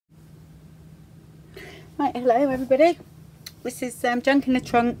Right, hello everybody. This is Junk in the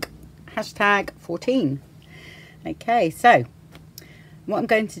Trunk #14. Okay, so what I'm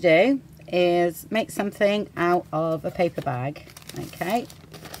going to do is make something out of a paper bag. Okay,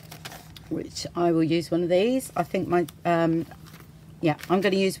 which I will use one of these. I think my yeah, I'm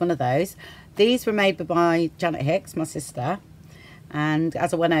going to use one of those. These were made by Janet Hicks, my sister. And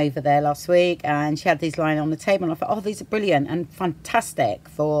as I went over there last week and she had these lying on the table, and I thought, oh, these are brilliant and fantastic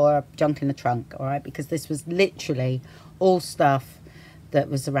for junk in the trunk, all right? Because this was literally all stuff that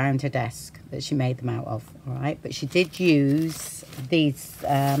was around her desk that she made them out of, all right? But she did use these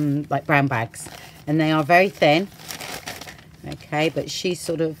like brown bags, and they are very thin, okay? But she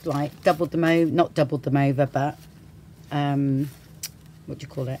sort of like doubled them over, not doubled them over, but what do you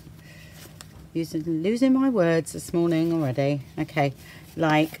call it? Losing my words this morning already. Okay,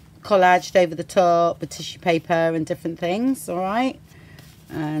 like collaged over the top with tissue paper and different things, all right?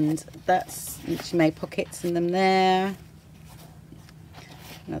 And that's, she made pockets in them there.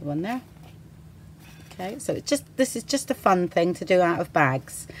 Another one there. Okay, so it's just, this is just a fun thing to do out of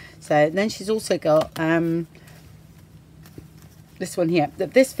bags. So then she's also got this one here.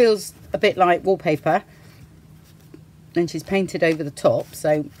 This feels a bit like wallpaper, and she's painted over the top.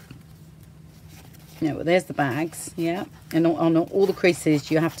 So yeah, well, there's the bags, yeah, and on all the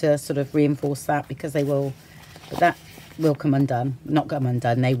creases you have to sort of reinforce that, because they will, but that will come undone, not come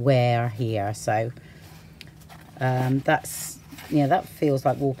undone, they wear here. So that's, yeah, that feels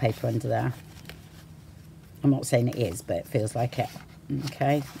like wallpaper under there. I'm not saying it is, but it feels like it.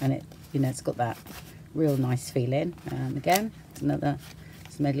 Okay, and it, you know, it's got that real nice feeling. Again, it's another,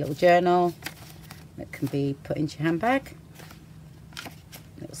 it's made a little journal that can be put into your handbag.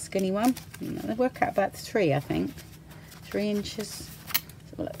 Little skinny one. They work out about 3, I think. 3 inches. Let's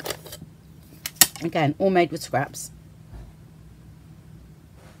have a look. Again, all made with scraps.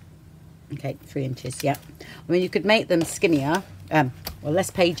 Okay, 3 inches, yeah. I mean, you could make them skinnier, well, less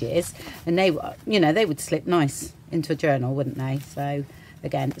pages, and they, you know, they would slip nice into a journal, wouldn't they? So,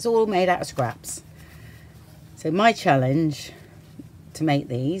 again, it's all made out of scraps. So my challenge to make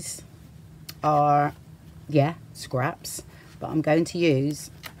these are, yeah, scraps. But I'm going to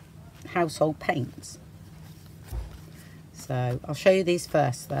use household paints. So I'll show you these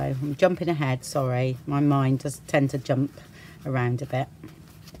first though. I'm jumping ahead, sorry. My mind does tend to jump around a bit.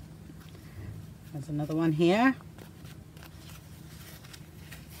 There's another one here.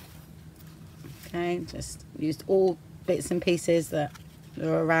 Okay, just used all bits and pieces that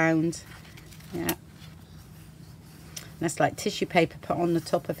are around. Yeah. That's like tissue paper put on the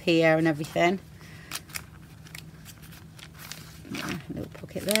top of here and everything. Little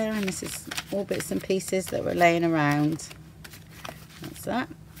pocket there, and this is all bits and pieces that were laying around. That's that.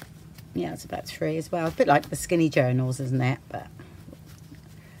 Yeah, it's about 3 as well. A bit like the skinny journals, isn't it? But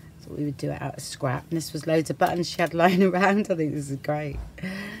so we would do it out of scrap. And this was loads of buttons she had lying around. I think this is great.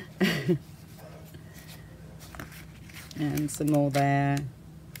 And some more there.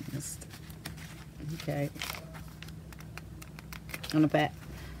 Just, okay. And I bet.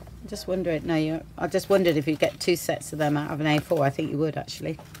 Just wondering, no, I just wondered if you get 2 sets of them out of an A4. I think you would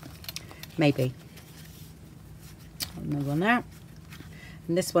actually, maybe. Another one there,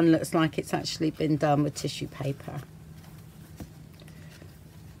 and this one looks like it's actually been done with tissue paper.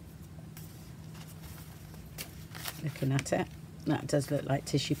 Looking at it, that does look like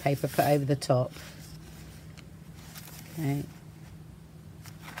tissue paper put over the top. Okay.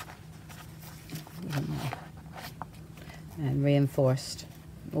 And reinforced.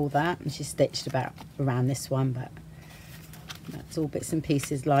 All that, and she stitched about around this one, but that's all bits and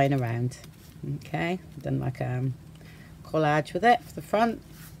pieces lying around. Okay, done like a collage with it for the front.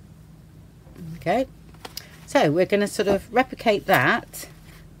 Okay, so we're going to sort of replicate that,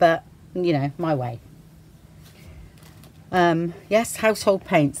 but you know, my way. Yes, household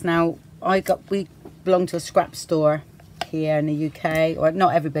paints. Now we belong to a scrap store here in the UK, or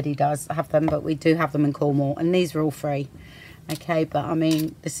not everybody does have them, but we do have them in Cornwall, and these are all free. Okay, but I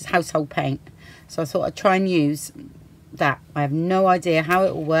mean, this is household paint, so I thought I'd try and use that. I have no idea how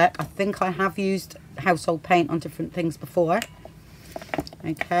it will work. I think I have used household paint on different things before.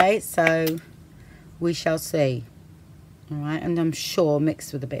 Okay, so we shall see. All right, and I'm sure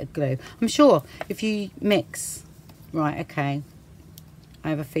mixed with a bit of glue. I'm sure if you mix, right, okay, I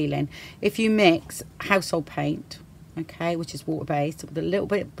have a feeling. If you mix household paint, okay, which is water-based, with a little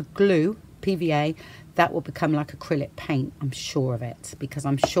bit of glue, PVA, that will become like acrylic paint. I'm sure of it, because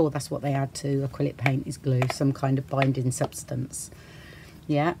I'm sure that's what they add to acrylic paint is glue, some kind of binding substance.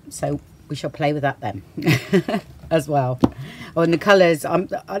 Yeah, so we shall play with that then as well. Oh, and the colours, I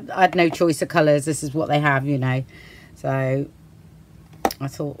had no choice of colours. This is what they have, you know. So I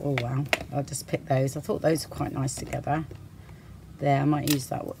thought, oh wow, I'll just pick those. I thought those were quite nice together. There, I might use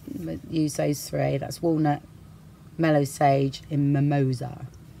that one, use those three. That's walnut, mellow sage in mimosa.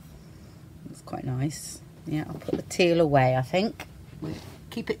 It's quite nice. Yeah, I'll put the teal away, I think. We'll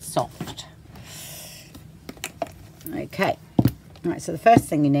keep it soft. Okay. Right, so the first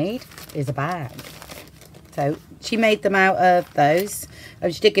thing you need is a bag. So she made them out of those. Oh,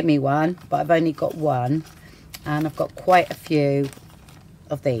 she did give me one, but I've only got one. And I've got quite a few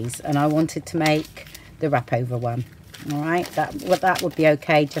of these. And I wanted to make the wrap over one. All right, that would be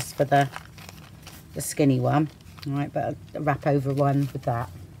okay just for the skinny one. All right, but a wrap over one with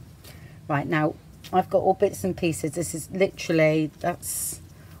that. Right, now I've got all bits and pieces. This is literally, that's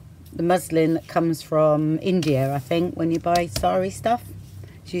the muslin that comes from India, I think, when you buy sari stuff.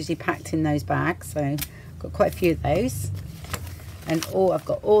 It's usually packed in those bags, so I've got quite a few of those. And I've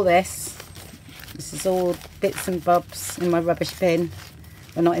got all this. This is all bits and bobs in my rubbish bin.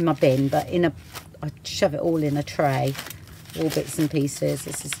 Well, not in my bin, but I shove it all in a tray. All bits and pieces.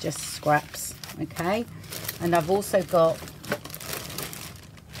 This is just scraps, okay? And I've also got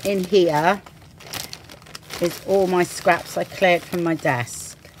in here is all my scraps I cleared from my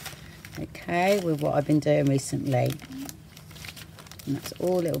desk, okay, with what I've been doing recently. And that's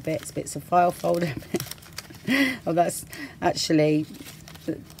all little bits of file folder. Oh, that's actually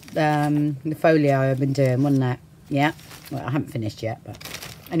the folio I've been doing, wasn't it? Yeah, well, I haven't finished yet, but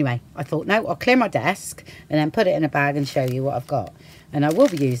anyway, I thought, no, I'll clear my desk and then put it in a bag and show you what I've got. And I will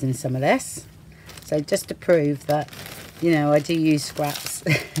be using some of this, so just to prove that, you know, I do use scraps.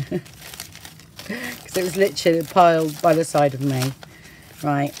 Because it was literally piled by the side of me.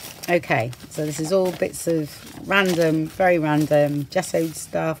 Right, okay, so this is all bits of random, very random, gessoed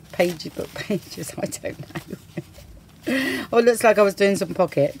stuff, book pages, I don't know. Oh, it looks like I was doing some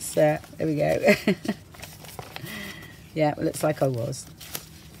pockets. There we go. Yeah, it looks like I was.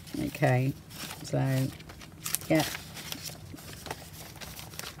 Okay, so, yeah.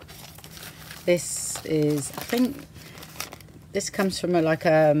 This is, I think, this comes from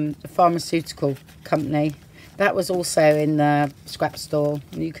a pharmaceutical company. That was also in the scrap store.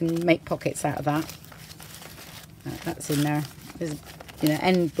 You can make pockets out of that. That's in there. There's, you know,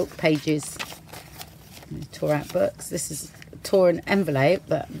 end book pages. Tore out books. This is a torn envelope,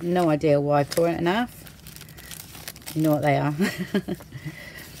 but no idea why I tore it in half. You know what they are.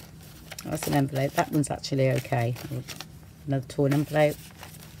 That's an envelope. That one's actually okay. Another torn envelope.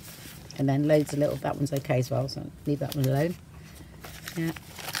 And then loads of little, that one's okay as well, so leave that one alone. Yeah,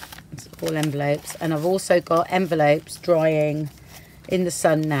 it's all envelopes. And I've also got envelopes drying in the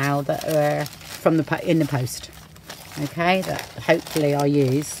sun now that are from in the post. Okay, that hopefully I'll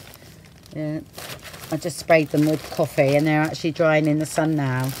use. Yeah, I just sprayed them with coffee and they're actually drying in the sun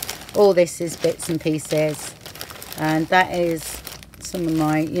now. All this is bits and pieces. And that is some of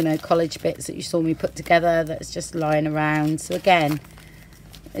my, you know, college bits that you saw me put together that's just lying around. So again,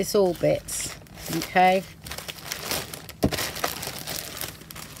 it's all bits, okay?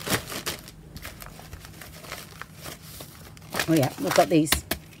 Oh yeah, we've got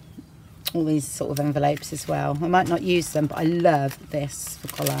all these sort of envelopes as well. I might not use them, but I love this for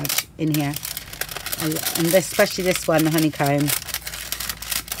collage in here. And this, especially this one, the honeycomb.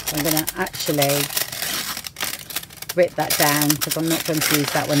 So I'm going to actually rip that down because I'm not going to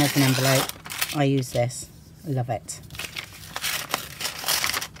use that one as an envelope. I use this. I love it.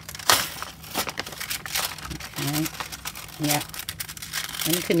 Okay. Yeah.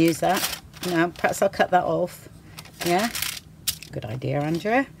 And you can use that. Now, perhaps I'll cut that off. Yeah. Good idea,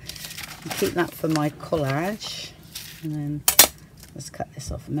 Andrea. I'll keep that for my collage. And then let's cut this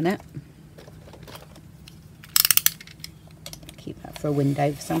off a minute. Keep that for a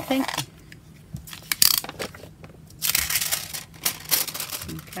window for something.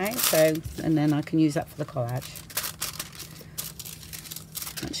 Okay, so, and then I can use that for the collage.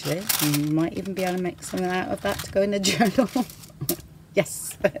 Actually, I might even be able to make something out of that to go in the journal.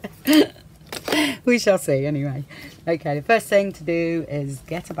 Yes. We shall see anyway. Okay, the first thing to do is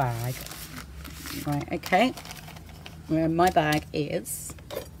get a bag. Right, okay. Where my bag is.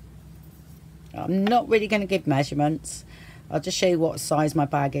 I'm not really going to give measurements. I'll just show you what size my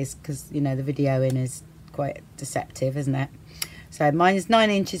bag is because, you know, the videoing is quite deceptive, isn't it? So mine is 9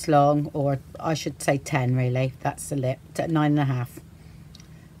 inches long, or I should say 10 really. That's the lip, 9.5.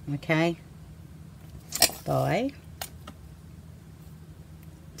 Okay. By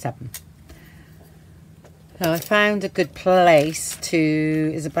 7. So I found a good place to,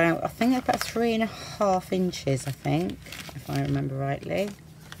 is about, I think about 3.5 inches, I think, if I remember rightly.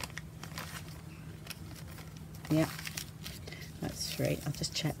 Yeah, that's 3. I'll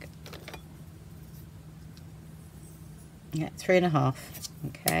just check. Yeah, 3.5.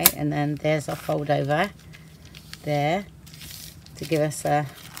 Okay, and then there's our fold over there to give us a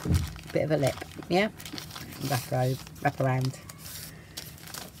bit of a lip. Yeah, wrap around.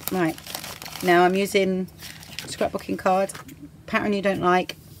 Right, now I'm using scrapbooking card. Pattern you don't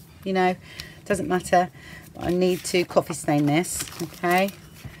like, you know, doesn't matter. But I need to coffee stain this, okay,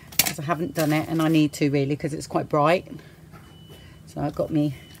 because I haven't done it, and I need to really because it's quite bright. So I've got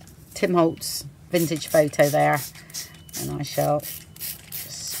me Tim Holtz vintage photo there, and I shall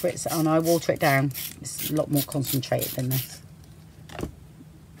spritz it on. I water it down. It's a lot more concentrated than this.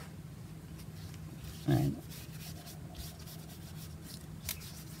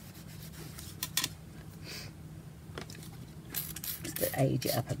 Just to age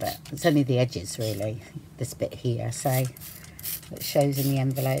it up a bit. It's only the edges really, this bit here, so it shows in the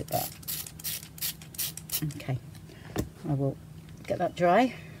envelope, but okay, I will get that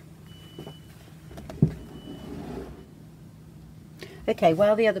dry. Okay,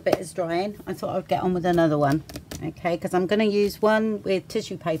 while the other bit is drying, I thought I'd get on with another one, okay, because I'm going to use one with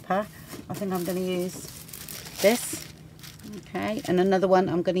tissue paper. I think I'm going to use this, okay, and another one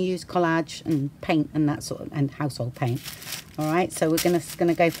I'm going to use collage and paint and that sort of, and household paint. All right, so we're going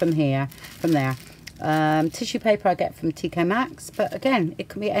to go from there. Tissue paper I get from TK Maxx, but again, it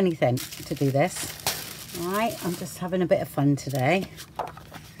can be anything to do this. All right, I'm just having a bit of fun today.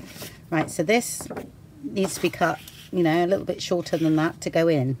 Right, so this needs to be cut, you know, a little bit shorter than that to go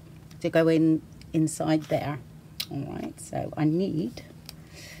in inside there. All right, so I need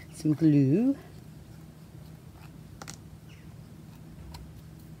some glue.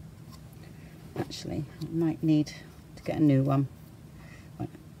 Actually, I might need to get a new one. Right,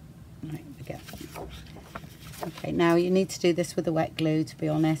 again. Okay, now you need to do this with the wet glue, to be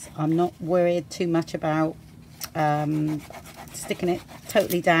honest. I'm not worried too much about sticking it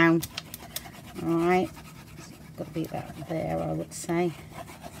totally down. All right, got to be that there, I would say.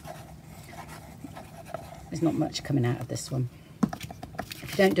 There's not much coming out of this one.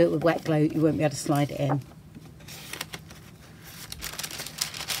 If you don't do it with wet glue, you won't be able to slide it in.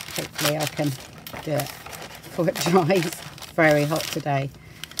 Hopefully I can do it before it dries. It's very hot today.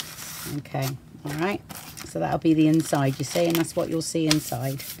 Okay, all right. So that'll be the inside, you see, and that's what you'll see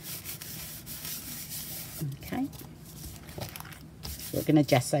inside. Okay. We're going to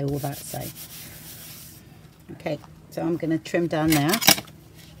gesso all that, so. Okay, so I'm going to trim down there. Just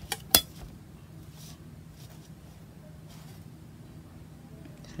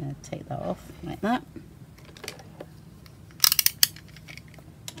going to take that off like that.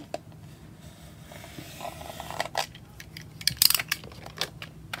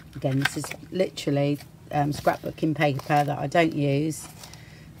 Again, this is literally scrapbooking paper that I don't use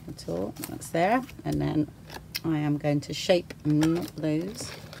at all. That's there. And then I am going to shape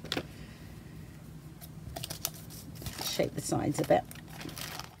those. Shape the sides a bit.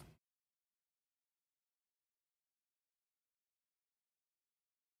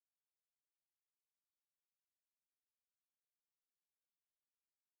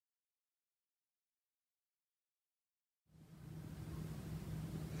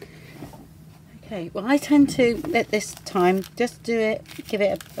 Okay, well I tend to, at this time, just do it, give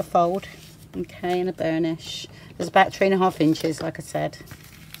it a fold, okay, and a burnish. There's about 3.5 inches, like I said.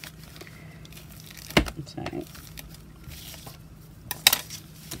 So,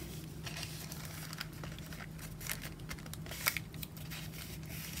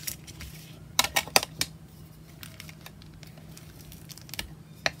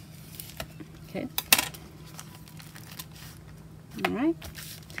 okay, all right.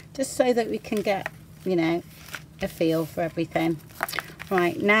 Just so that we can get, you know, a feel for everything.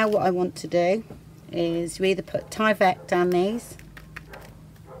 Right, now what I want to do is you either put Tyvek down these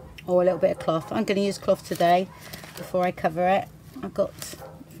or a little bit of cloth. I'm going to use cloth today before I cover it. I got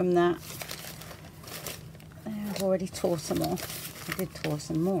from that. I've already tore some off. I did tore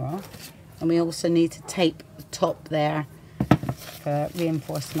some more off. And we also need to tape the top there for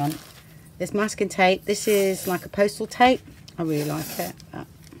reinforcement. This masking tape, this is like a postal tape. I really like it.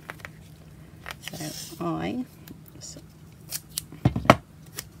 So I'm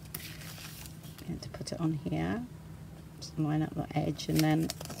going to put it on here, just line up the edge, and then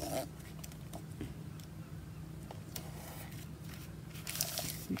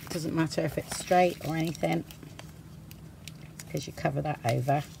it doesn't matter if it's straight or anything because you cover that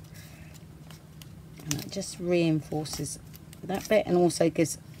over, and it just reinforces that bit and also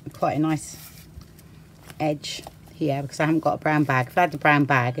gives quite a nice edge here because I haven't got a brown bag. If I had a brown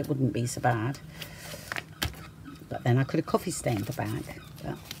bag it wouldn't be so bad. But then I could have coffee stained the bag.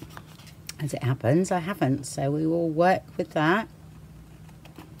 But as it happens, I haven't. So we will work with that.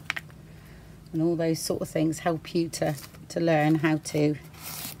 And all those sort of things help you to learn how to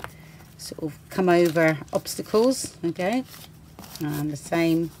sort of come over obstacles. Okay, and the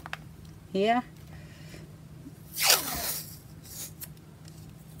same here.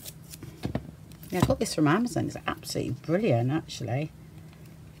 Yeah, I got this from Amazon. It's absolutely brilliant, actually,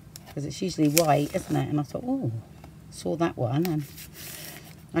 because it's usually white, isn't it? And I thought, oh, saw that one, and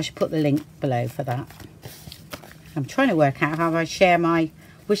I should put the link below for that. I'm trying to work out how I share my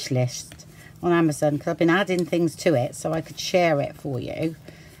wish list on Amazon, because I've been adding things to it so I could share it for you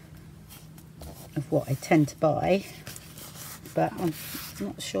of what I tend to buy, but I'm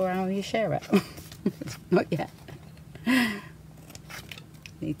not sure how you share it. Not yet.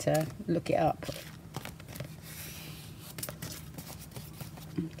 Need to look it up.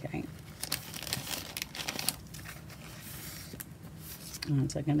 Okay.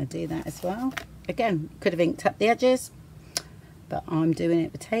 And so I'm going to do that as well. Again, could have inked up the edges, but I'm doing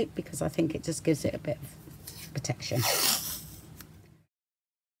it with tape because I think it just gives it a bit of protection.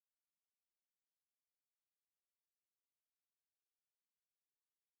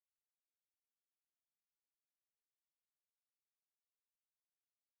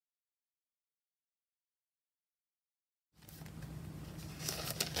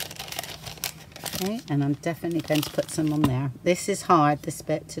 Okay, and I'm definitely going to put some on there. This is hard, this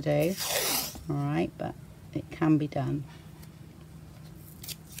bit to do, all right, but it can be done.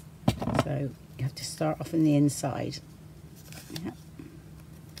 So you have to start off on the inside. Yep.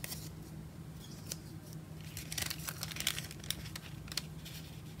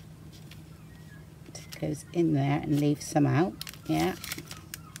 It goes in there and leaves some out. Yeah.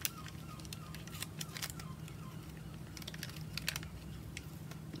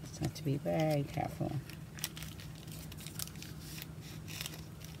 Have to be very careful.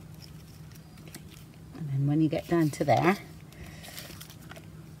 Okay. And then when you get down to there,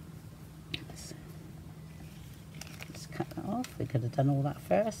 let's cut that off. We could have done all that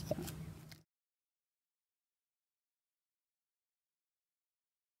first, but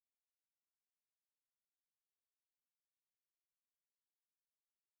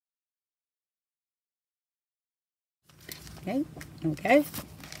okay, there we go.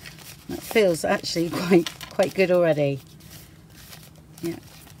 That feels actually quite good already. Yeah.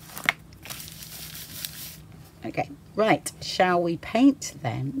 Okay, right. Shall we paint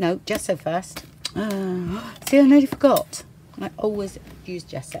then? No, gesso first. See, I nearly forgot. I always use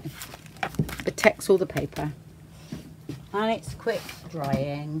gesso. Protects all the paper, and it's quick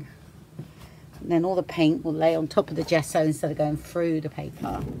drying. And then all the paint will lay on top of the gesso instead of going through the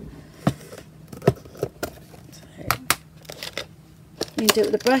paper. You can do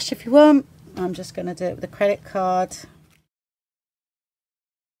it with a brush if you want. I'm just going to do it with a credit card.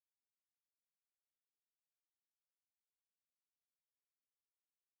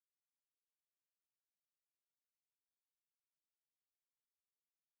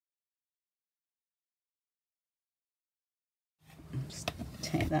 Just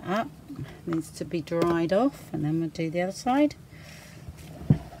take that up. It needs to be dried off, and then we'll do the other side.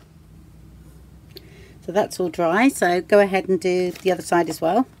 So that's all dry, so go ahead and do the other side as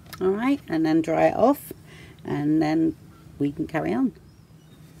well. All right, and then dry it off, and then we can carry on.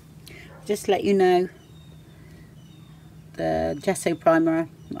 Just let you know, the gesso primer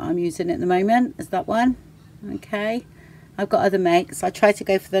that I'm using at the moment is that one. Okay, I've got other makes. I try to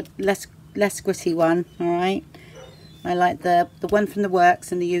go for the less gritty one. All right, I like the one from the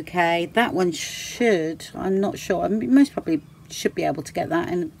works in the UK. That one should, I'm not sure, I mean, most probably should be able to get that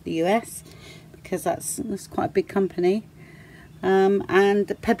in the US, because that's quite a big company. And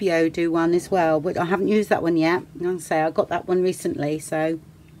the Pebio do one as well, but I haven't used that one yet. I'll say I got that one recently, so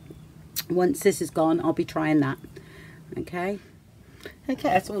once this is gone, I'll be trying that. Okay,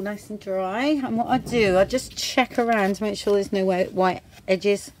 that's all nice and dry. And what I do, I just check around to make sure there's no white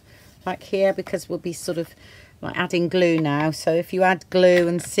edges back here, because we'll be sort of like adding glue now. So if you add glue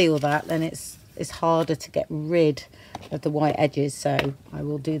and seal that, then it's harder to get rid of the white edges. So I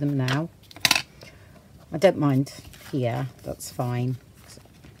will do them now. I don't mind here, that's fine.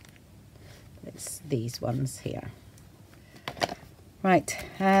 It's these ones here. Right,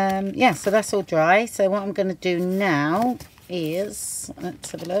 yeah, so that's all dry. So what I'm going to do now is,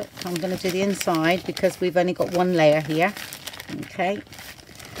 let's have a look. I'm going to do the inside because we've only got one layer here. Okay,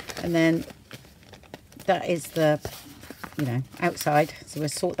 and then that is the, outside. So we'll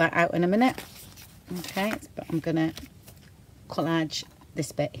sort that out in a minute. Okay, but I'm going to collage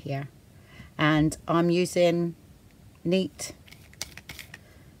this bit here. And I'm using Neat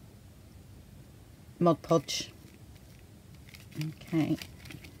Mod Podge. Okay.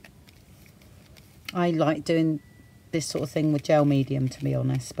 I like doing this sort of thing with gel medium, to be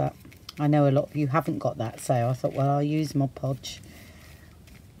honest, but I know a lot of you haven't got that, so I thought, well, I'll use Mod Podge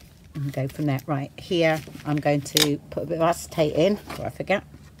and go from there. Right, here I'm going to put a bit of acetate in before I forget.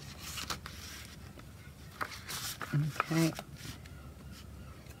 Okay,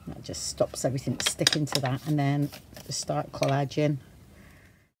 that just stops everything sticking to that, and then just start collaging.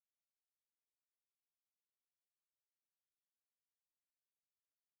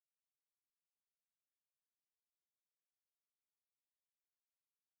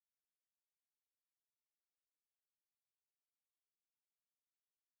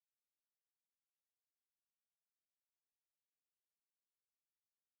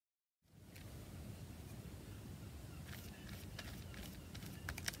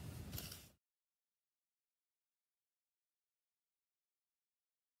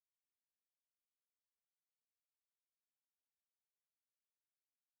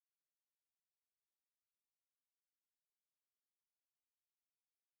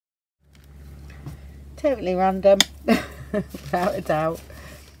 Totally random, without a doubt.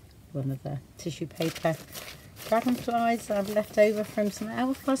 One of the tissue paper dragonflies I've left over from something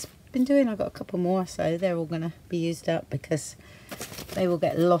else I've been doing. I've got a couple more, so they're all going to be used up because they will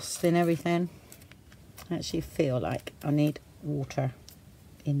get lost in everything. I actually feel like I need water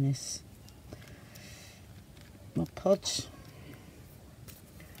in this Mod Podge,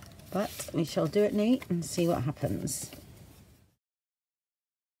 but we shall do it neat and see what happens.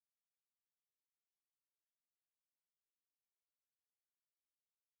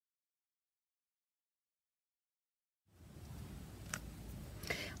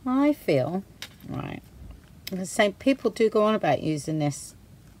 I feel, right, the same people do go on about using this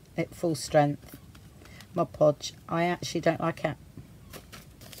at full strength Mod Podge. I actually don't like it.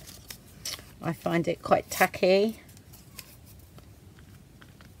 I find it quite tacky.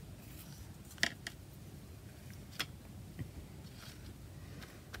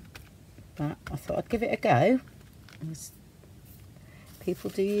 But I thought I'd give it a go.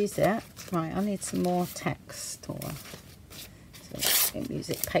 People do use it. Right, I need some more text or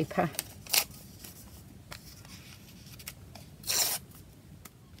music paper.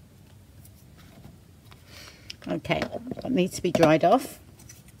 Okay, that needs to be dried off,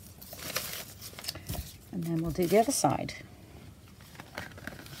 and then we'll do the other side.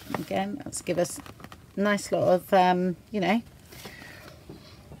 Again, let's give us a nice lot of you know,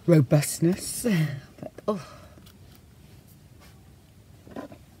 robustness. But, oh.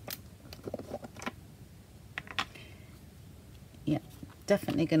 Yeah,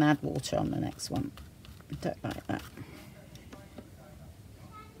 definitely going to add water on the next one. I don't like that.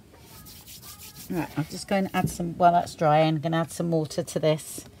 Right, I'm just going to add some, while that's drying, I'm going to add some water to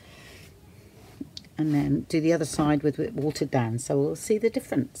this. And then do the other side with it watered down, so we'll see the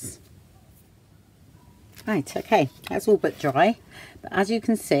difference. Right, okay, that's all but dry. But as you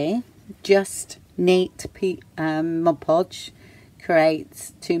can see, just neat Mod Podge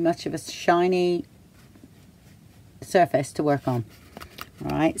creates too much of a shiny surface to work on.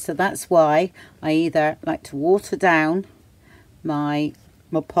 Alright, so that's why I either like to water down my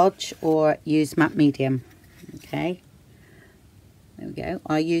Mod Podge or use matte medium. Okay, there we go.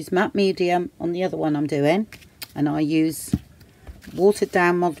 I use matte medium on the other one I'm doing, and I use watered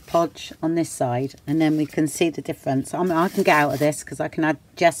down Mod Podge on this side, and then we can see the difference. I can get out of this because I can add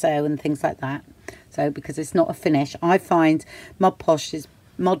gesso and things like that. So because it's not a finish, I find Mod Podge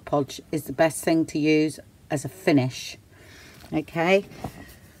is the best thing to use as a finish. Okay,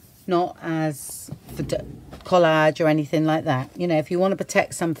 not as for collage or anything like that. You know, if you want to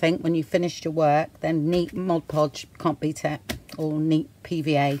protect something when you finished your work, then neat Mod Podge can't beat it, or neat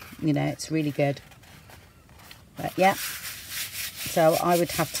PVA. You know, it's really good. But yeah, so I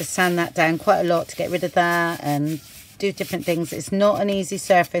would have to sand that down quite a lot to get rid of that and do different things. It's not an easy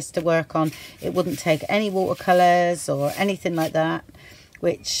surface to work on. It wouldn't take any watercolors or anything like that,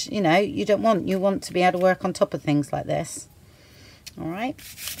 which, you know, you don't want. You want to be able to work on top of things like this. All right,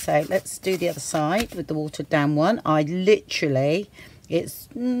 so let's do the other side with the watered down one. I literally, it's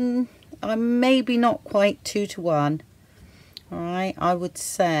I'm maybe not quite 2 to 1. All right, I would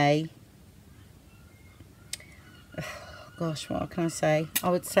say, gosh, what can I say? I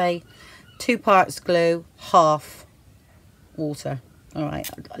would say 2 parts glue, half water. All right,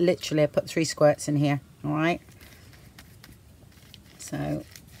 literally I put 3 squirts in here. All right, so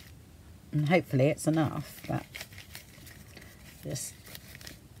and hopefully it's enough, but just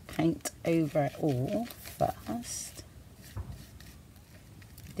paint over it all first.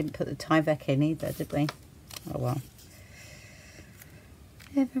 Didn't put the Tyvek in either, did we? Oh well,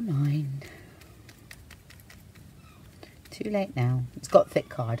 never mind. Too late now. It's got thick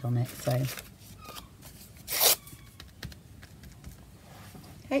card on it, so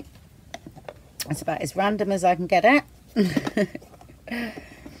okay. That's about as random as I can get it.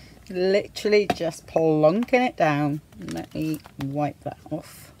 Literally just plonking it down. Let me wipe that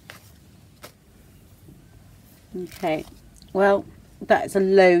off. Okay, well, that is a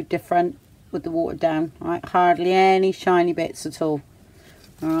load different with the water down. Right, hardly any shiny bits at all.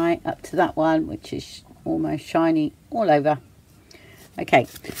 All right, up to that one, which is almost shiny all over. Okay,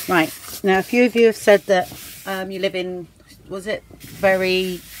 right, now a few of you have said that you live in, was it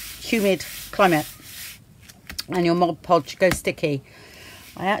very humid climate and your Mod Podge go sticky.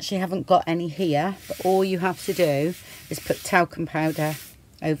 I actually haven't got any here, but all you have to do is put talcum powder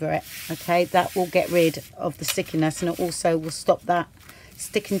over it. Okay, that will get rid of the stickiness, and it also will stop that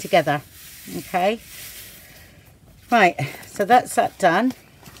sticking together. Okay, right, so that's that done.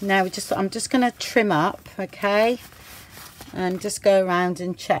 Now I'm just going to trim up, okay, and just go around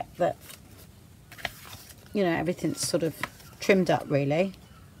and check that, you know, everything's sort of trimmed up really.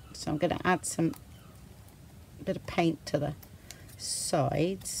 So I'm going to add some bit of paint to the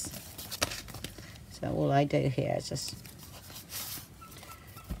sides. So all I do here is just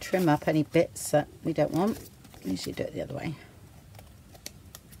trim up any bits that we don't want. Usually do it the other way.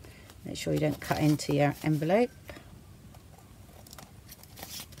 Make sure you don't cut into your envelope.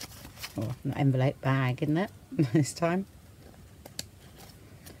 Or not envelope, bag, isn't it? This time. I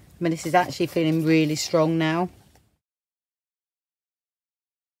mean, this is actually feeling really strong now.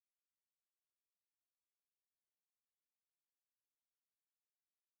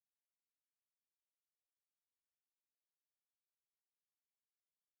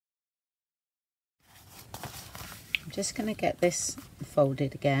 I'm just going to get this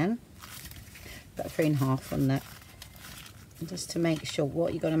folded again, about 3.5 on that, just to make sure.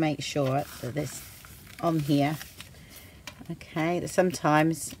 What you've got to make sure that this on here, okay, that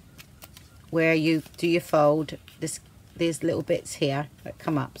sometimes where you do your fold, these little bits here that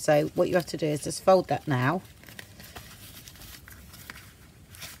come up, so what you have to do is just fold that now,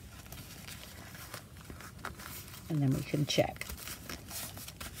 and then we can check.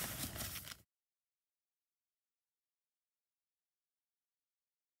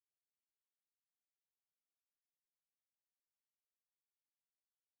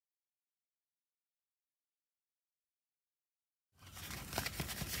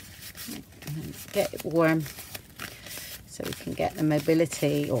 Get it warm so we can get the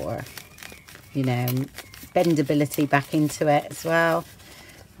mobility, or, you know, bendability back into it as well.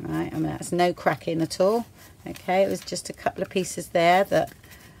 Right, I mean, that's no cracking at all. Okay, it was just a couple of pieces there that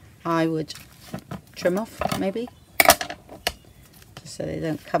I would trim off, maybe, just so they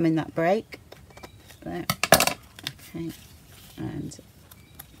don't come in that break. There. Okay, and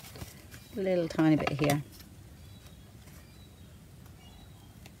a little tiny bit here.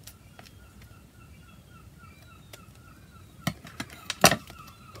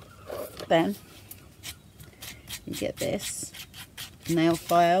 Then you get this nail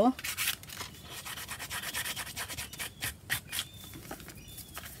file.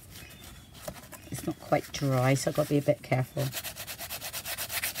 It's not quite dry, so I've got to be a bit careful.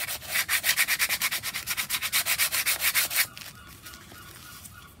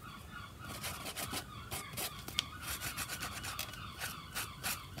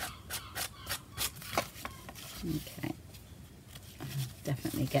 Okay,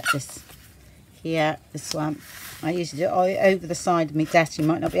 definitely get this here, this one. I usually do it over the side of my desk. You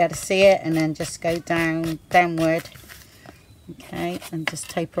might not be able to see it, and then just go downward. Okay, and just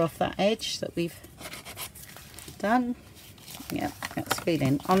taper off that edge that we've done. Yeah, that's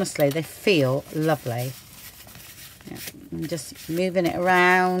feeling, honestly, they feel lovely. Yeah, I'm just moving it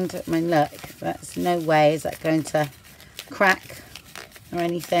around. I mean, look, that's no way is that going to crack or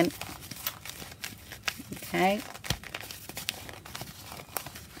anything. Okay,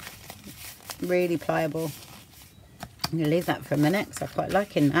 really pliable. I'm going to leave that for a minute because I'm quite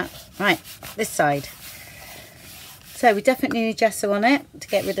liking that. Right, this side. So we definitely need gesso on it to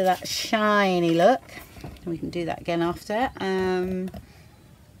get rid of that shiny look. We can do that again after.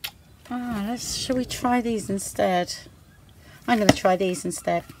 Shall we try these instead? I'm going to try these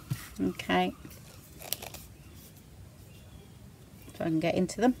instead. Okay. If I can get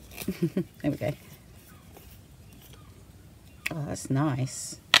into them. There we go. Oh, that's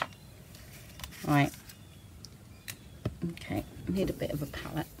nice. Right. Okay, I need a bit of a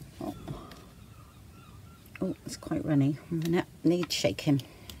palette. Oh, it's quite runny. Need shaking.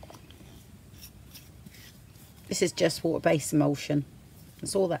 This is just water-based emulsion.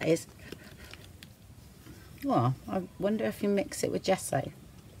 That's all that is. Well, I wonder if you mix it with gesso.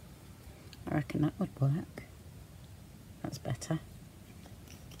 I reckon that would work. That's better.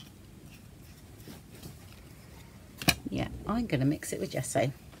 Yeah, I'm going to mix it with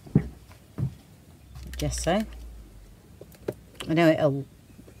gesso. gesso. I know it'll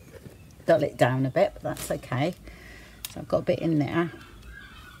dull it down a bit, but that's okay. So I've got a bit in there.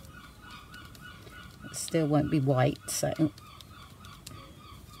 It still won't be white, so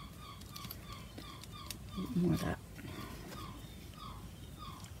more of that.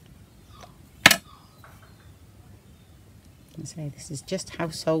 And say this is just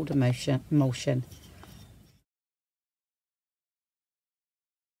household emulsion.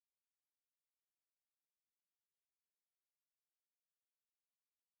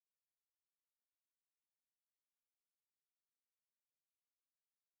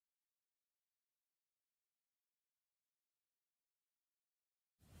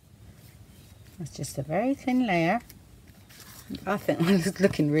 That's just a very thin layer. I think it's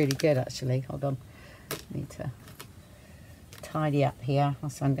looking really good actually. Hold on. Need to tidy up here,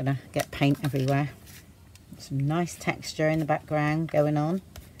 else I'm going to get paint everywhere. Some nice texture in the background going on.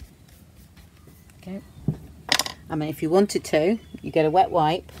 Okay. I mean, if you wanted to, you get a wet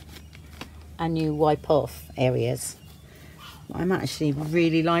wipe and you wipe off areas. I'm actually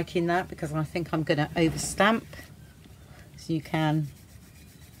really liking that because I think I'm going to overstamp. So you can,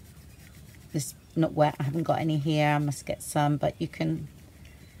 it's not wet, I haven't got any here, I must get some, but you can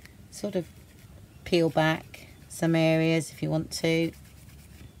sort of peel back some areas if you want to.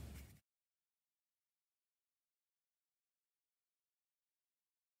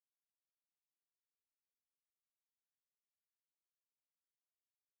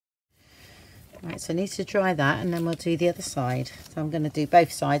 Right, so I need to dry that and then we'll do the other side. So I'm going to do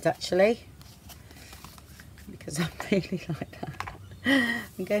both sides actually because I really like that.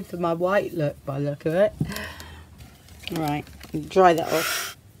 I'm going for my white look by the look of it. Right, dry that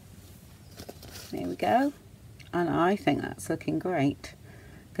off. There we go. And I think that's looking great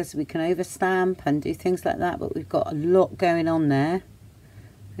because we can overstamp and do things like that, but we've got a lot going on there.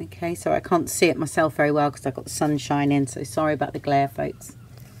 Okay, so I can't see it myself very well because I've got the sun shining, so sorry about the glare, folks.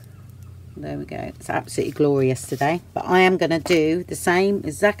 There we go. It's absolutely glorious today. But I am going to do the same,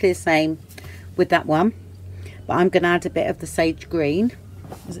 exactly the same with that one. But I'm going to add a bit of the sage green.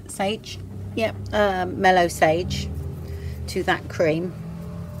 Is it sage? Yep, mellow sage to that cream.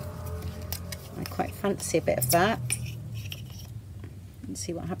 I quite fancy a bit of that. Let's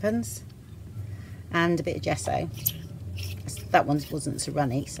see what happens. And a bit of gesso. That one wasn't so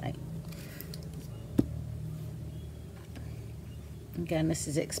runny, so. Again, this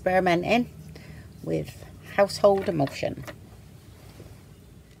is experimenting with household emulsion.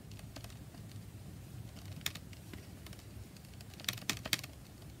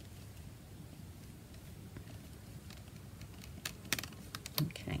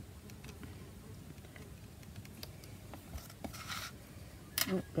 Okay.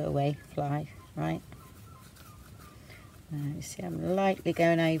 Oh, go away, fly, right. You see I'm lightly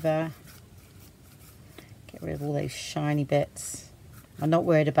going over. Get rid of all those shiny bits. I'm not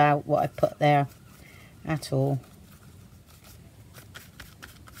worried about what I put there at all.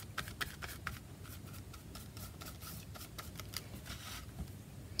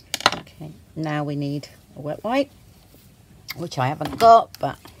 Okay, now we need a wet wipe, which I haven't got,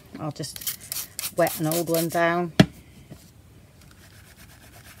 but I'll just wet an old one down.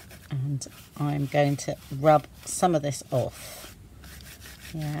 And I'm going to rub some of this off.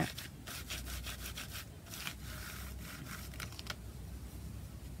 Yeah.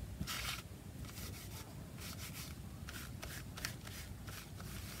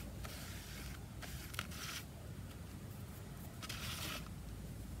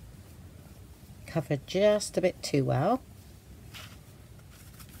 Covered just a bit too well.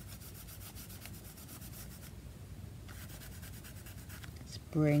 Let's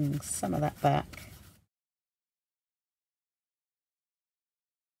bring some of that back.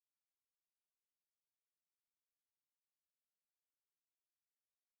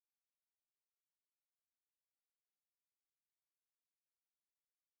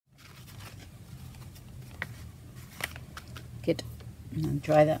 Good. And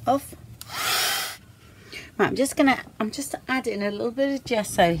dry that off. Right, I'm just adding a little bit of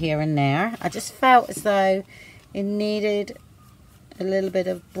gesso here and there. I just felt as though it needed a little bit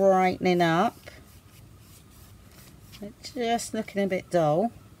of brightening up. It's just looking a bit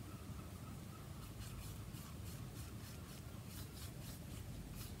dull.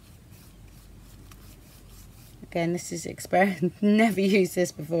 Again, this is experiment. Never used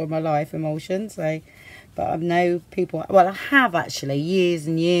this before in my life, emulsion. So, but I know people. Well, I have actually years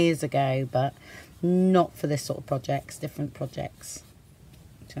and years ago, but not for this sort of projects. Different projects.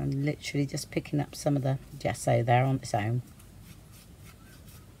 So I'm literally just picking up some of the gesso there on its own.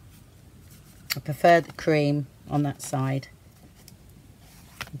 I prefer the cream on that side.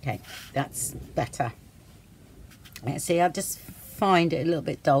 Okay, that's better. See, I just find it a little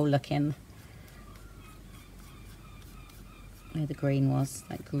bit dull looking. Where the green was.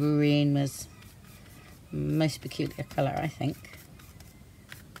 That green was most peculiar colour, I think.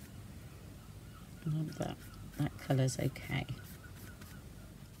 That colour's okay.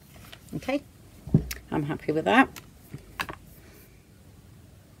 Okay, I'm happy with that.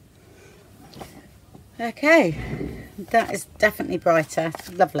 Okay, that is definitely brighter.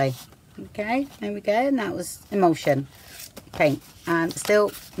 Lovely. Okay, there we go. And that was emulsion paint, and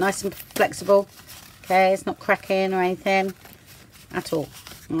still nice and flexible. Okay, it's not cracking or anything at all.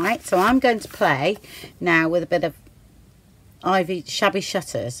 All right, so I'm going to play now with a bit of shabby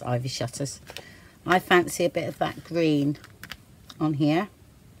shutters. Ivy shutters. I fancy a bit of that green on here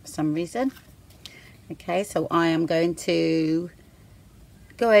for some reason. Okay, so I am going to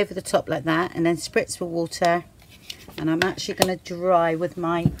go over the top like that and then spritz with water, and I'm actually going to dry with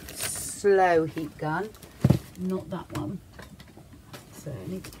my slow heat gun, not that one. So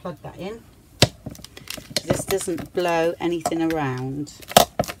I need to plug that in. This doesn't blow anything around.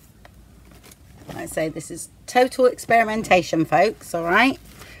 Like I say, this is total experimentation, folks, all right?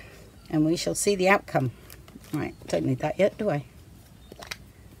 And we shall see the outcome. Right, don't need that yet, do I?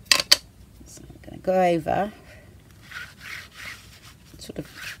 So I'm going to go over, sort of,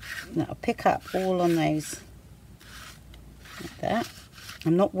 that'll pick up all on those, like that.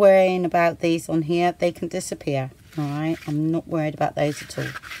 I'm not worrying about these on here, they can disappear, all right? I'm not worried about those at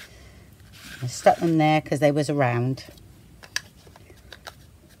all. I stuck them there because they was around.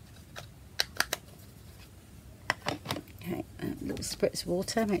 Okay, a little spritz of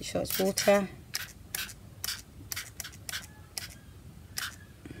water, make sure it's water.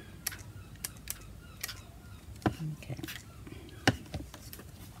 Okay.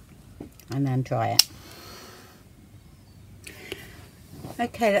 And then dry it.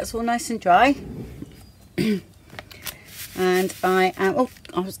 Okay, that's all nice and dry. And I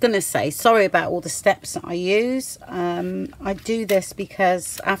was going to say, sorry about all the steps that I use. I do this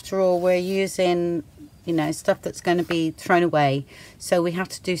because, after all, we're using, you know, stuff that's going to be thrown away. So we have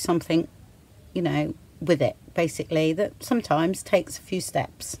to do something, you know, with it, basically, that sometimes takes a few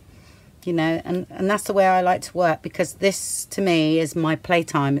steps, you know, and that's the way I like to work, because this, to me, is my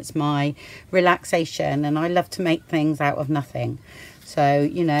playtime. It's my relaxation, and I love to make things out of nothing. So,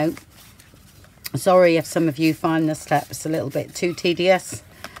 you know, sorry if some of you find the steps a little bit too tedious,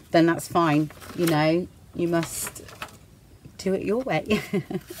 then that's fine. You know, you must do it your way.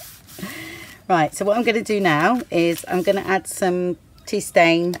 Right, so what I'm going to do now is I'm going to add some tea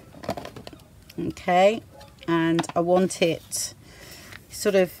stain. Okay, and I want it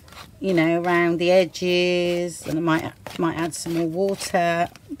sort of, you know, around the edges, and I might add some more water.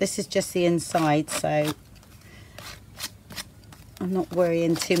 This is just the inside, so I'm not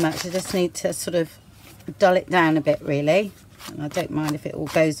worrying too much. I just need to sort of dull it down a bit, really. And I don't mind if it all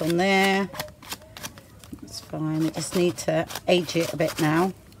goes on there. It's fine. I just need to age it a bit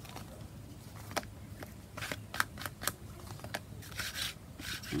now.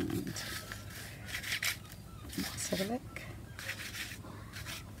 And let's have a look.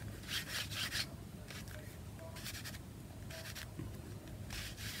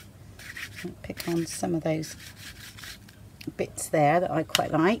 I'll pick on some of those bits there that I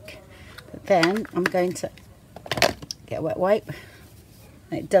quite like, but then I'm going to get a wet wipe,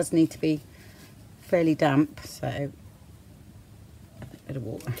 and it does need to be fairly damp, so a bit of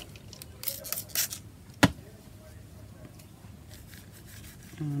water,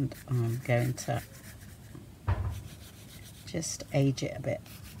 and I'm going to just age it a bit.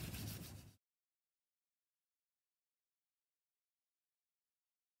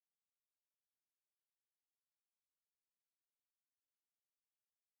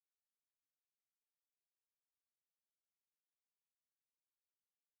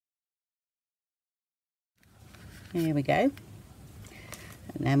 There we go. And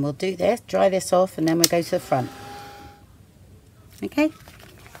then we'll do this, dry this off, and then we'll go to the front. Okay.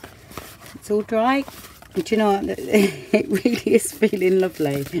 It's all dry. But you know what? It really is feeling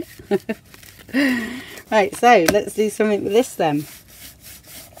lovely. Right, so let's do something with this then.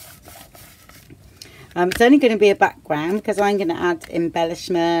 It's only going to be a background because I'm going to add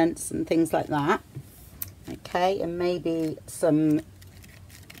embellishments and things like that. Okay, and maybe some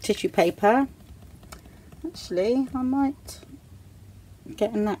tissue paper. Actually, I might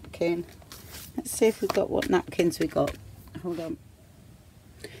get a napkin. Let's see if we've got what napkins we got. Hold on.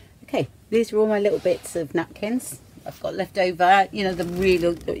 Okay, these are all my little bits of napkins I've got left over. You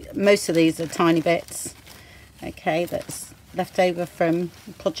know, most of these are tiny bits. Okay, that's left over from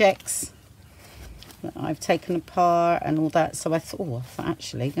projects that I've taken apart and all that. So I thought, oh, I'm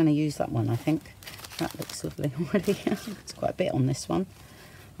actually going to use that one, I think. That looks lovely already. It's quite a bit on this one.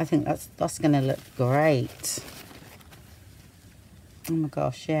 I think that's going to look great. Oh my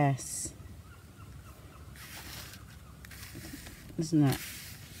gosh, yes. Isn't it?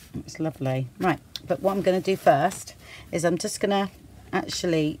 It's lovely. Right, but what I'm going to do first is I'm just going to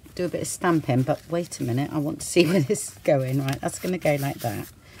actually do a bit of stamping, but wait a minute, I want to see where this is going. Right, that's going to go like that.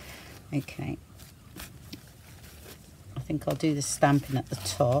 Okay. I think I'll do the stamping at the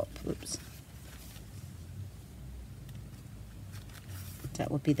top. Oops. That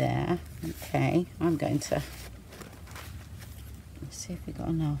would be there. Okay, I'm going to, let's see if we got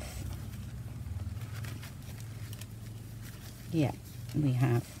enough. Yeah, we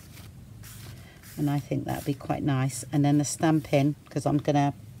have. And I think that'd be quite nice. And then the stamping, because I'm going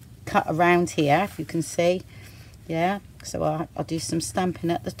to cut around here, if you can see. Yeah, so I'll do some stamping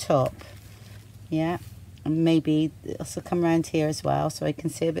at the top. Yeah, and maybe also come around here as well, so I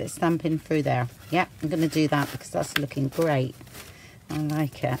can see a bit of stamping through there. Yeah, I'm going to do that because that's looking great. I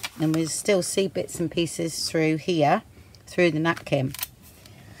like it. And we'll still see bits and pieces through here, through the napkin.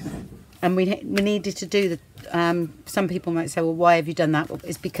 And we needed to do the, some people might say, well, why have you done that? Well,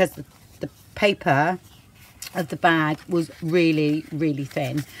 it's because the paper of the bag was really, really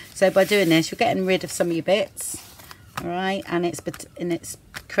thin. So by doing this, you're getting rid of some of your bits, all right? And it's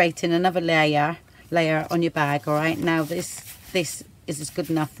creating another layer on your bag, all right? Now this is as good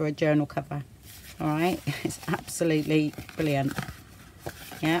enough for a journal cover, all right? It's absolutely brilliant.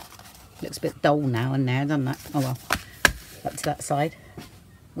 Yeah, looks a bit dull now and there, doesn't it? Oh well, up to that side.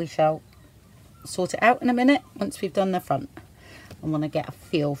 We shall sort it out in a minute once we've done the front. I want to get a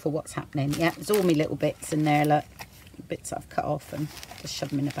feel for what's happening. Yeah, there's all my little bits in there, look. Bits I've cut off and just shove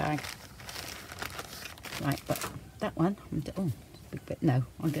them in a bag. Right, but that one, oh, big bit. No,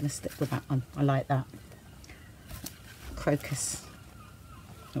 I'm going to stick with that one. I like that. Crocus.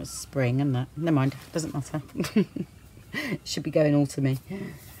 It was spring, isn't it? Never mind, doesn't matter. It should be going autumny.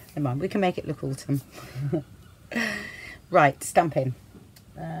 Never mind, we can make it look autumn. Right, stamping.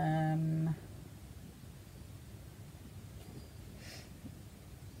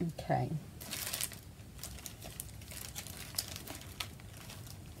 Okay.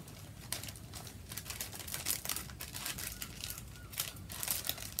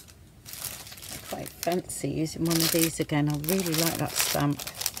 Quite fancy using one of these again. I really like that stamp.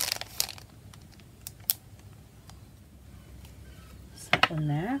 That one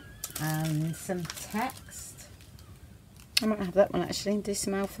there, and some text. I might have that one actually, and do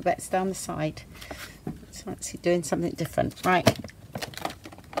some alphabets down the side. Let's fancy doing something different. Right.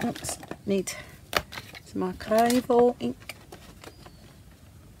 Oops, need some archival ink.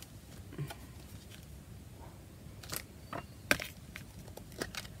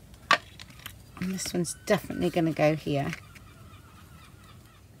 And this one's definitely going to go here.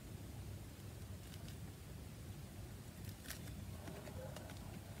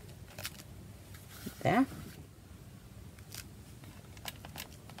 There.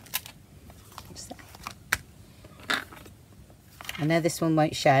 I know this one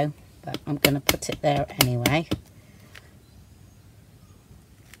won't show, but I'm going to put it there anyway.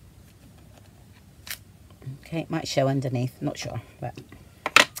 Okay, it might show underneath, not sure, but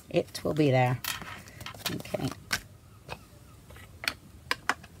it will be there. Okay.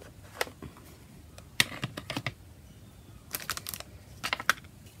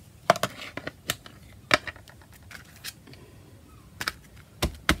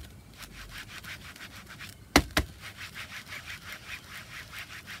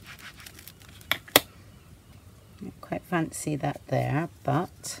 Quite fancy that there,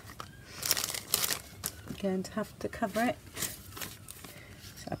 but I'm going to have to cover it.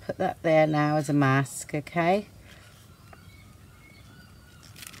 So I put that there now as a mask, okay?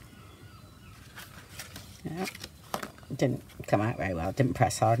 Yeah, didn't come out very well, didn't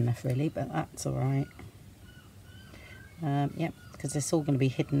press hard enough really, but that's all right. Yep, because it's all going to be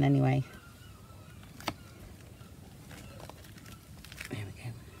hidden anyway. There we go.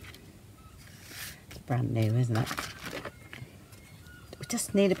 It's brand new, isn't it? We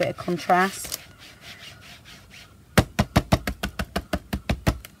just need a bit of contrast.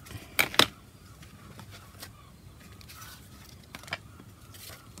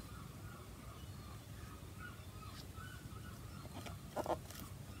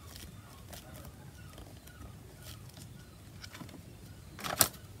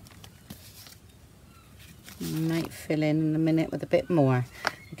 Might fill in a minute with a bit more.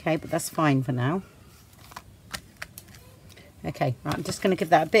 Okay, but that's fine for now. Okay, right, I'm just going to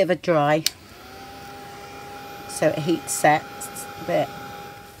give that a bit of a dry so it heat sets a bit.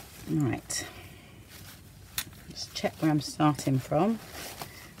 Right, just check where I'm starting from,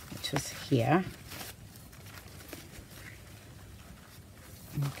 which was here.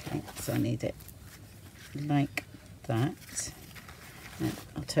 Okay, so I need it like that. And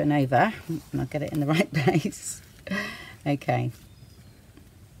I'll turn over and I'll get it in the right place. Okay.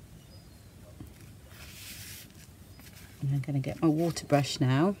 I'm going to get my water brush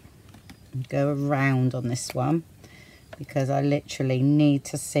now and go around on this one, because I literally need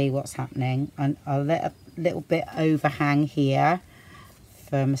to see what's happening, and I'll let a little bit overhang here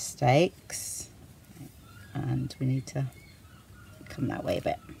for mistakes, and we need to come that way a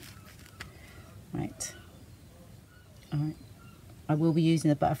bit. Right. All right. I will be using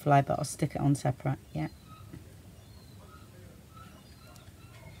the butterfly, but I'll stick it on separate. Yeah.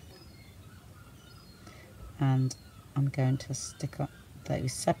 And I'm going to stick up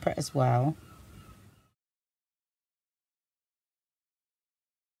those separate as well.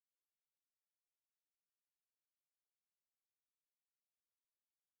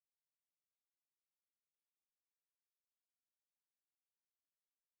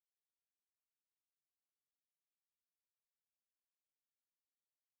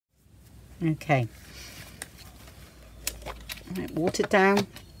 Okay. Right, watered down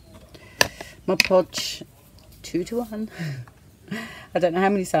my podge 2 to 1. I don't know how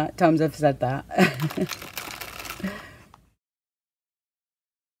many times I've said that.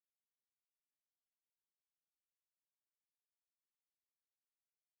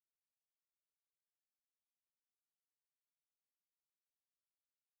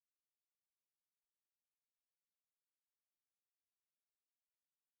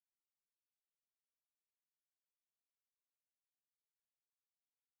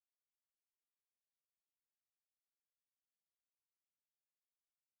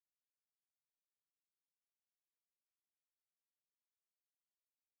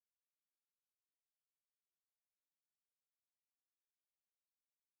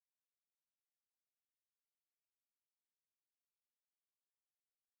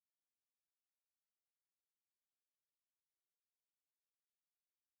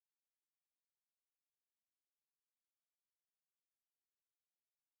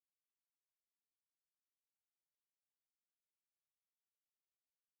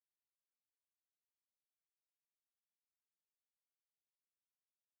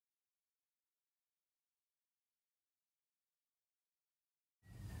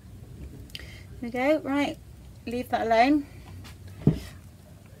 There we go. Right, leave that alone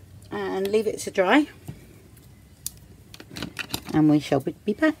and leave it to dry, and we shall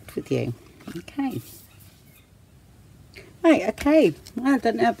be back with you. Okay. Right, okay. I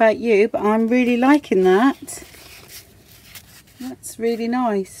don't know about you, but I'm really liking that. That's really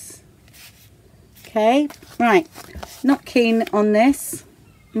nice. Okay, right. Not keen on this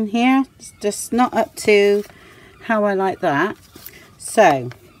in here. It's just not up to how I like that. So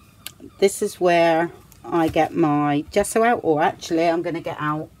this is where I get my gesso out, or actually I'm going to get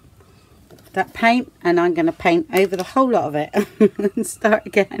out that paint and I'm going to paint over the whole lot of it and start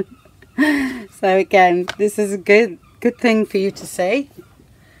again. So again, this is a good thing for you to see.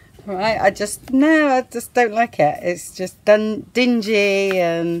 Right, I just don't like it. It's just done dingy,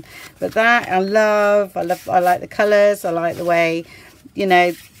 and but that I like the colours. I like the way, you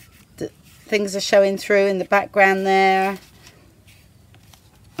know, things are showing through in the background there.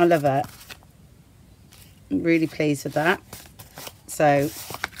 I love it. I'm really pleased with that. So,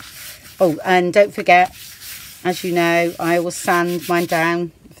 oh, and don't forget, as you know, I will sand mine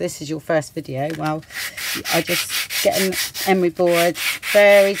down. If this is your first video, well, I just get an emery board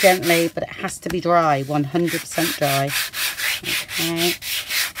very gently, but it has to be dry, 100% dry. Okay,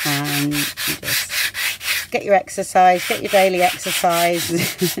 and you just get your exercise, get your daily exercise,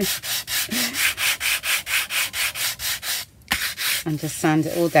 and just sand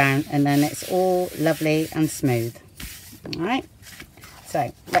it all down, and then it's all lovely and smooth. All right,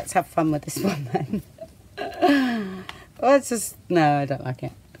 so let's have fun with this one then. Well, it's just, no, I don't like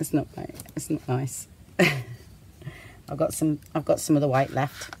it. It's not right. It's not nice. I've got some of the white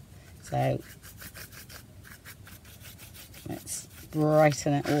left, so let's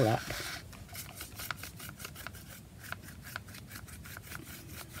brighten it all up.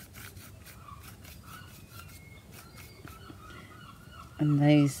 And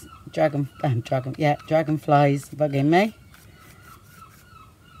those dragonflies bugging me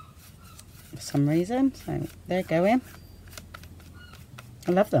for some reason, so they're going.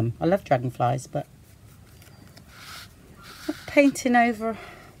 I love them. I love dragonflies, but I'm painting over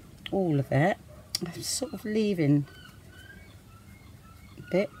all of it. I'm sort of leaving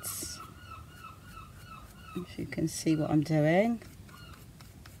bits, if you can see what I'm doing.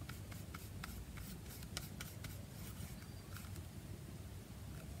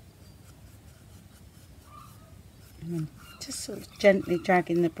 And Just sort of gently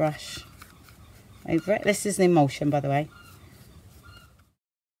dragging the brush over it. This is an emulsion, by the way.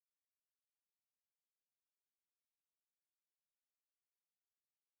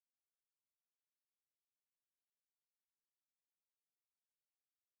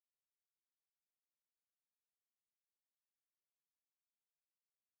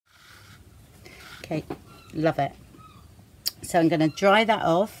 Okay, love it. So I'm going to dry that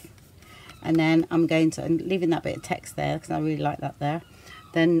off, and then I'm leaving that bit of text there because I really like that there.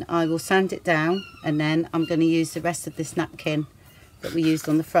 Then I will sand it down, and then I'm going to use the rest of this napkin that we used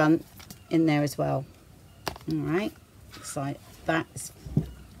on the front in there as well. All right, so that's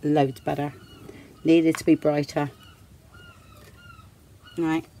loads better. Needed to be brighter. All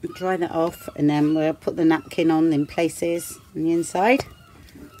right, dry that off, and then we'll put the napkin on in places on the inside.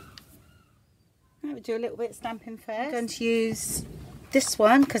 We'll do a little bit of stamping first. I'm going to use this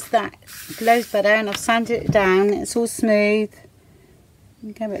one because that glows better, and I've sanded it down. It's all smooth.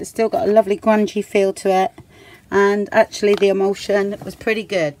 Okay, but it's still got a lovely grungy feel to it. And actually the emulsion was pretty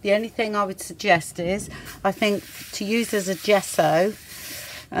good. The only thing I would suggest is, I think, to use as a gesso,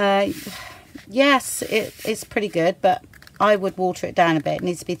 yes, it's pretty good, but I would water it down a bit. It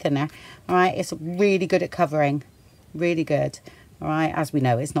needs to be thinner. All right, it's really good at covering. Really good. All right, as we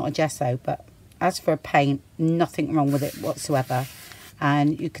know, it's not a gesso, but as for a paint, nothing wrong with it whatsoever.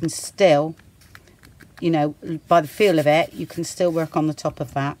 And you can still, you know, by the feel of it, you can still work on the top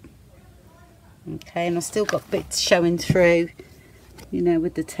of that. Okay, and I've still got bits showing through, you know,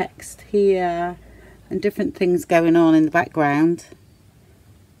 with the text here and different things going on in the background.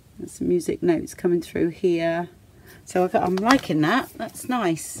 There's some music notes coming through here. So I'm liking that. That's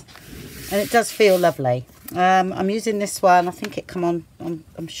nice. And it does feel lovely. I'm using this one. I think it come on.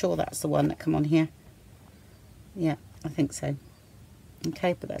 I'm sure that's the one that come on here. Yeah, I think so.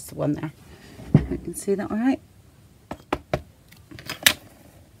 Okay, but that's the one there. You can see that all right.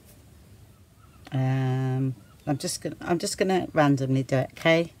 I'm just gonna randomly do it,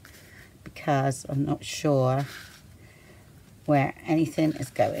 okay? Because I'm not sure where anything is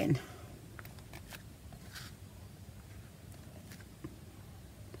going.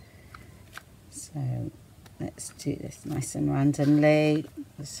 So let's do this nice and randomly.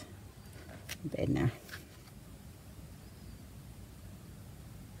 There's a bit in there.